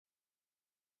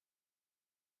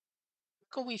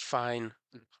can we find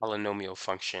the polynomial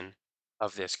function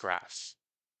of this graph?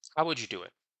 How would you do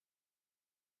it?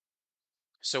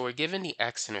 So we're given the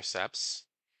x-intercepts.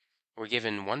 We're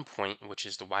given one point, which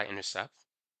is the y-intercept,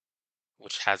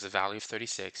 which has a value of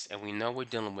 36, and we know we're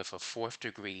dealing with a fourth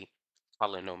degree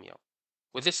polynomial.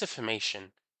 With this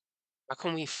information, how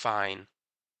can we find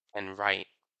and write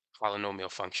a polynomial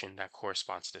function that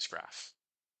corresponds to this graph?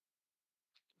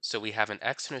 So we have an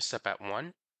x-intercept at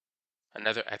 1,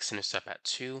 another x-intercept at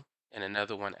 2, and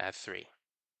another one at 3.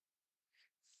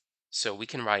 So we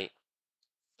can write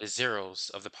the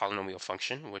zeros of the polynomial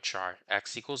function, which are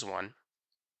x equals 1,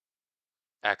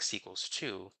 x equals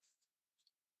 2,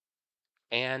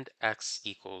 and x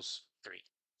equals 3.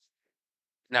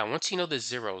 Now, once you know the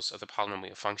zeros of the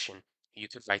polynomial function, you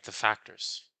could write the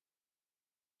factors.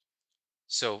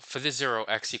 So for the 0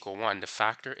 x equal 1, the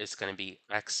factor is going to be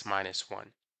x minus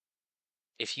 1.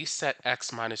 If you set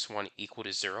x minus 1 equal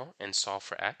to 0 and solve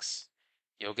for x,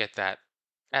 you'll get that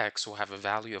x will have a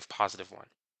value of positive 1.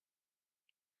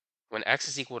 When x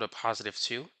is equal to positive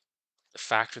 2, the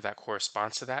factor that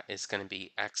corresponds to that is going to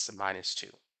be x minus 2.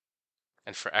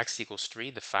 And for x equals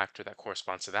 3, the factor that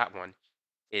corresponds to that one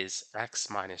is x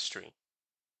minus 3.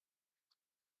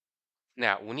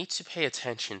 Now, we need to pay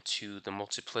attention to the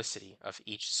multiplicity of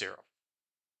each zero.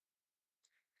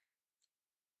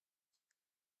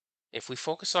 If we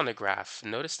focus on the graph,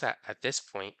 notice that at this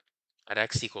point, at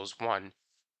x equals 1,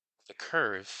 the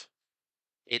curve,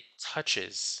 it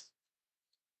touches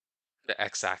the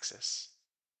x-axis.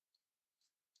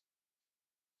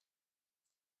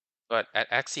 But at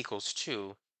x equals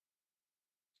 2,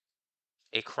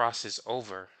 it crosses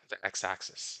over the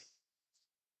x-axis.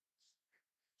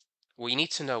 What you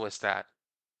need to know is that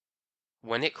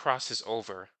when it crosses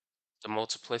over, the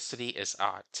multiplicity is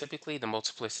odd. Typically, the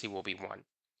multiplicity will be 1,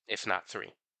 if not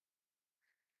 3.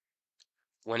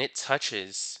 When it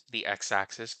touches the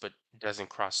x-axis but doesn't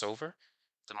cross over,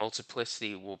 the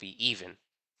multiplicity will be even,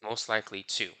 most likely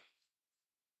 2.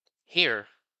 Here,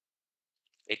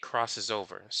 it crosses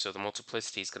over, so the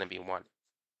multiplicity is going to be 1.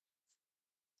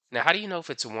 Now, how do you know if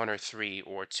it's a 1 or 3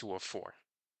 or 2 or 4?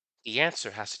 The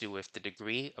answer has to do with the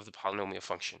degree of the polynomial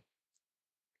function.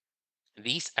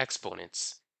 These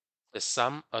exponents, the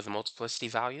sum of the multiplicity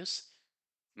values,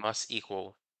 must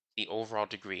equal the overall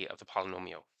degree of the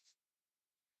polynomial.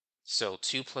 So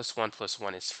 2 plus 1 plus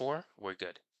 1 is 4, we're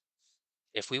good.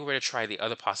 If we were to try the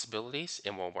other possibilities,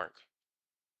 it won't work.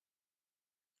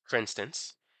 For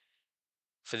instance,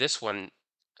 for this one,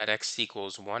 at x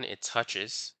equals 1, it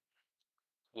touches,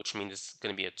 which means it's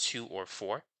going to be a 2 or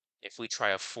 4. If we try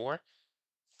a 4,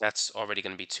 that's already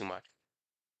going to be too much.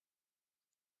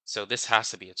 So this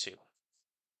has to be a 2,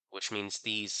 which means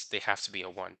they have to be a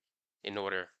 1 in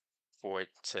order for it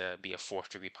to be a fourth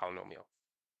degree polynomial.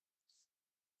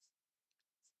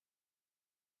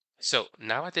 So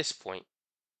now at this point,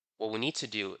 what we need to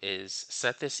do is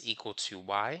set this equal to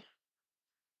y,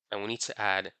 and we need to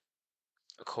add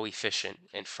a coefficient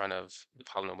in front of the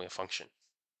polynomial function.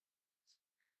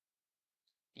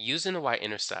 Using the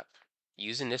y-intercept,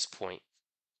 using this point,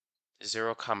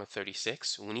 0,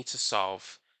 36, we need to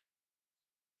solve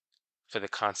for the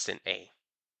constant a.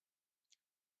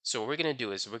 So what we're going to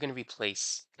do is we're going to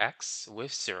replace x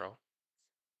with 0,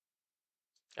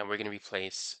 and we're going to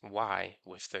replace y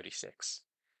with 36.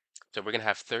 So we're going to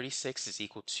have 36 is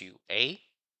equal to a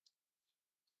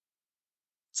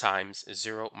times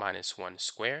 0 minus 1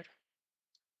 squared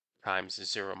times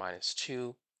 0 minus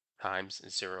 2 times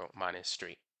 0 minus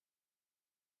 3.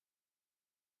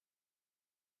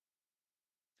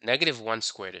 Negative 1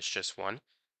 squared is just 1.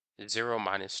 0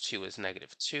 minus 2 is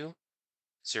negative 2.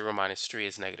 0 minus 3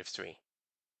 is negative 3.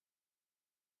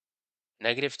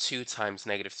 Negative 2 times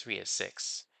negative 3 is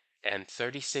 6. And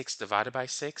 36 divided by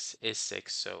 6 is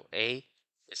 6. So a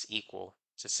is equal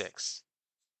to 6.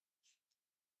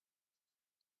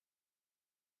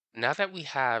 Now that we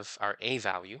have our a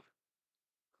value,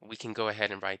 we can go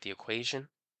ahead and write the equation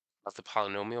of the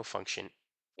polynomial function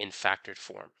in factored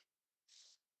form.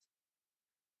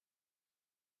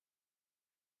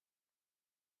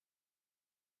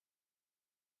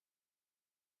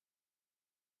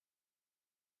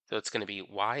 So it's going to be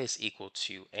y is equal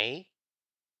to a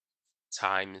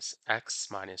times x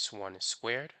minus 1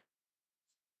 squared.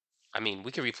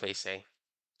 We could replace a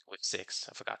with 6.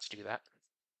 I forgot to do that.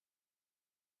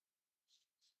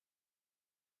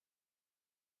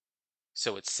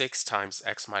 So it's 6 times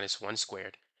x minus 1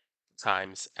 squared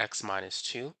times x minus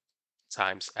 2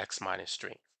 times x minus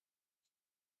 3.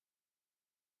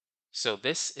 So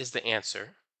this is the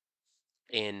answer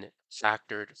in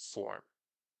factored form.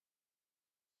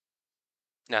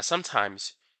 Now,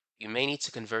 sometimes you may need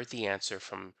to convert the answer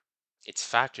from its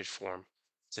factored form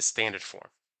to standard form.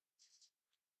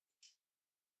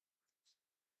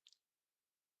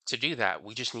 To do that,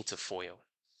 we just need to FOIL.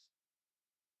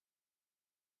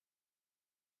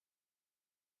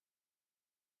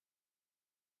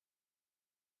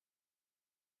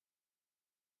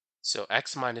 So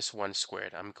x minus 1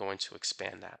 squared, I'm going to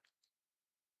expand that.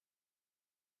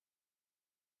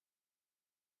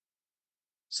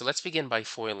 So let's begin by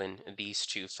FOILing these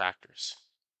two factors.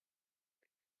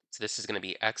 So this is going to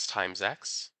be x times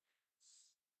x,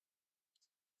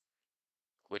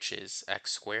 which is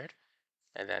x squared.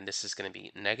 And then this is going to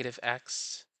be negative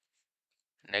x,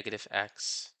 negative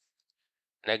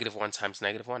 1 times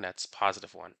negative 1, that's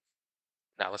positive 1.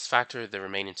 Now let's factor the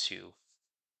remaining two.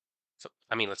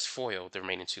 Let's FOIL the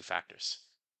remaining two factors.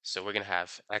 So we're going to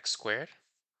have x squared.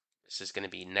 This is going to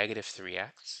be negative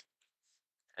 3x.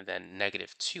 And then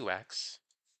negative 2x.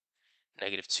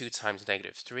 Negative 2 times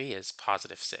negative 3 is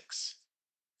positive 6.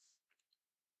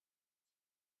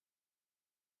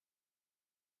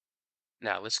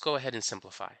 Now let's go ahead and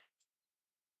simplify.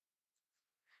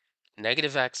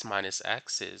 Negative x minus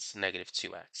x is negative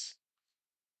 2x.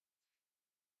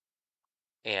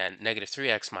 And negative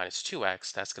 3x minus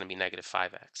 2x, that's going to be negative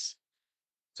 5x.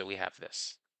 So we have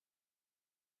this.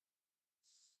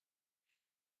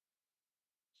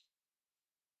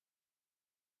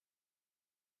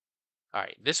 All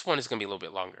right, this one is going to be a little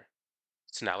bit longer.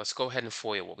 So now let's go ahead and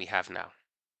FOIL what we have now.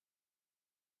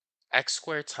 X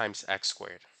squared times x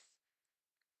squared.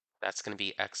 That's going to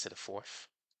be x to the fourth.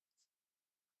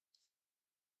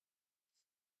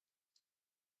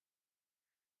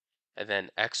 And then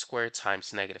x squared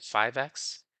times negative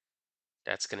 5x.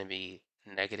 That's going to be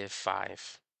negative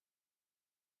 5x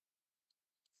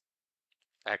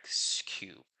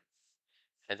cubed.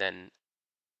 And then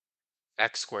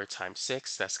x squared times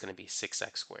 6, that's going to be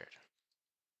 6x squared.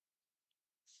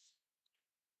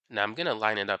 Now I'm going to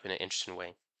line it up in an interesting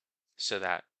way so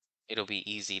that it'll be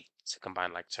easy to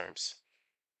combine like terms.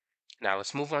 Now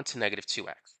let's move on to negative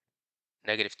 2x.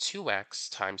 Negative 2x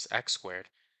times x squared,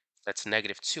 that's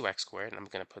negative 2x squared, and I'm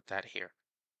going to put that here.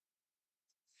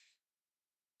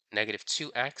 Negative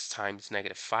 2x times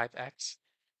negative 5x,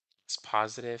 it's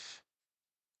positive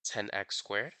 10x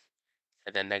squared.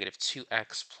 And then negative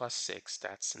 2x plus 6,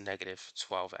 that's negative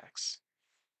 12x.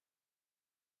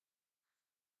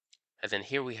 And then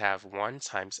here we have 1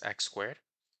 times x squared.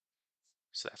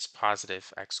 So that's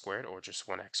positive x squared, or just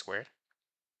 1x squared.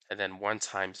 And then 1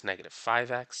 times negative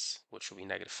 5x, which will be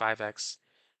negative 5x.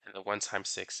 And the 1 times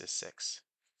 6 is 6.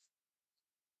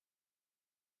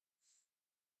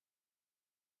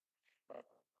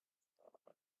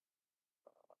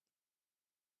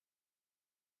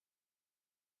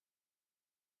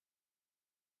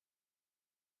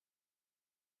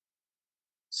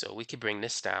 So we could bring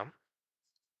this down.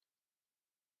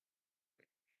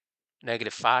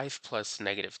 Negative 5 plus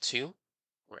negative 2,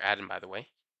 we're adding, by the way.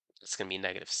 It's going to be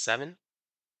negative 7.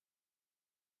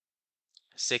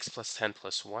 6 plus 10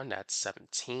 plus 1, that's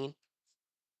 17.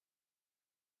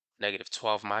 Negative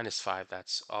 12 minus 5,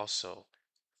 that's also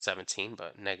 17,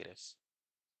 but negative.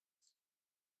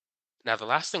 Now, the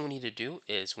last thing we need to do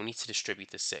is we need to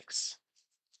distribute the 6.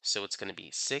 So it's going to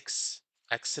be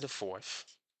 6x to the fourth.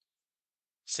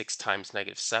 6 times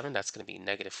negative 7, that's going to be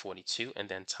negative 42, and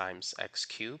then times x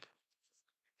cubed.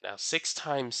 Now, 6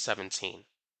 times 17.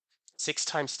 6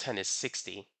 times 10 is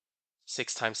 60.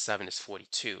 6 times 7 is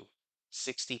 42.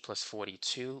 60 plus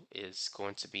 42 is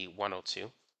going to be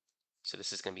 102. So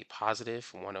this is going to be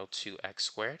positive 102x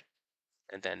squared,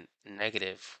 and then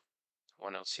negative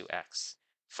 102x.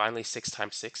 Finally, 6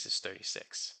 times 6 is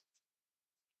 36.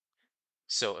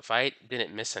 So if I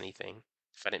didn't miss anything,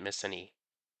 if I didn't miss any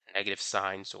negative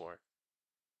signs or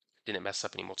didn't mess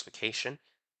up any multiplication,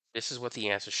 this is what the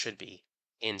answer should be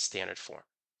in standard form.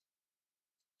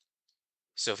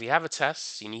 So if you have a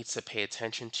test, you need to pay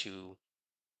attention to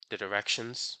the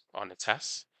directions on the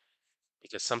test,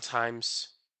 because sometimes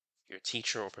your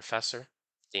teacher or professor,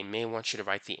 they may want you to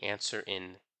write the answer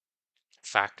in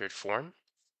factored form.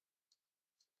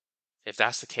 If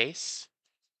that's the case,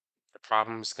 the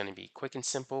problem is going to be quick and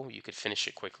simple. You could finish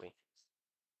it quickly.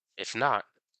 If not,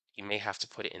 you may have to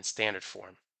put it in standard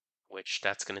form, which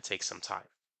that's going to take some time.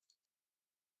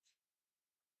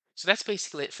 So that's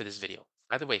basically it for this video.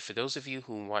 By the way, for those of you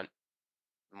who want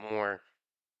more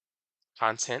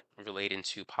content relating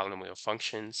to polynomial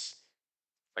functions,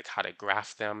 like how to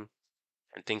graph them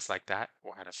and things like that,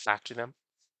 or how to factor them,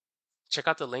 check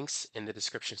out the links in the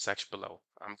description section below.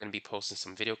 I'm going to be posting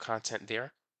some video content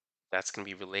there that's going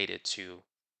to be related to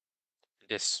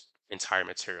this entire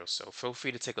material. So feel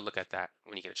free to take a look at that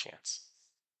when you get a chance.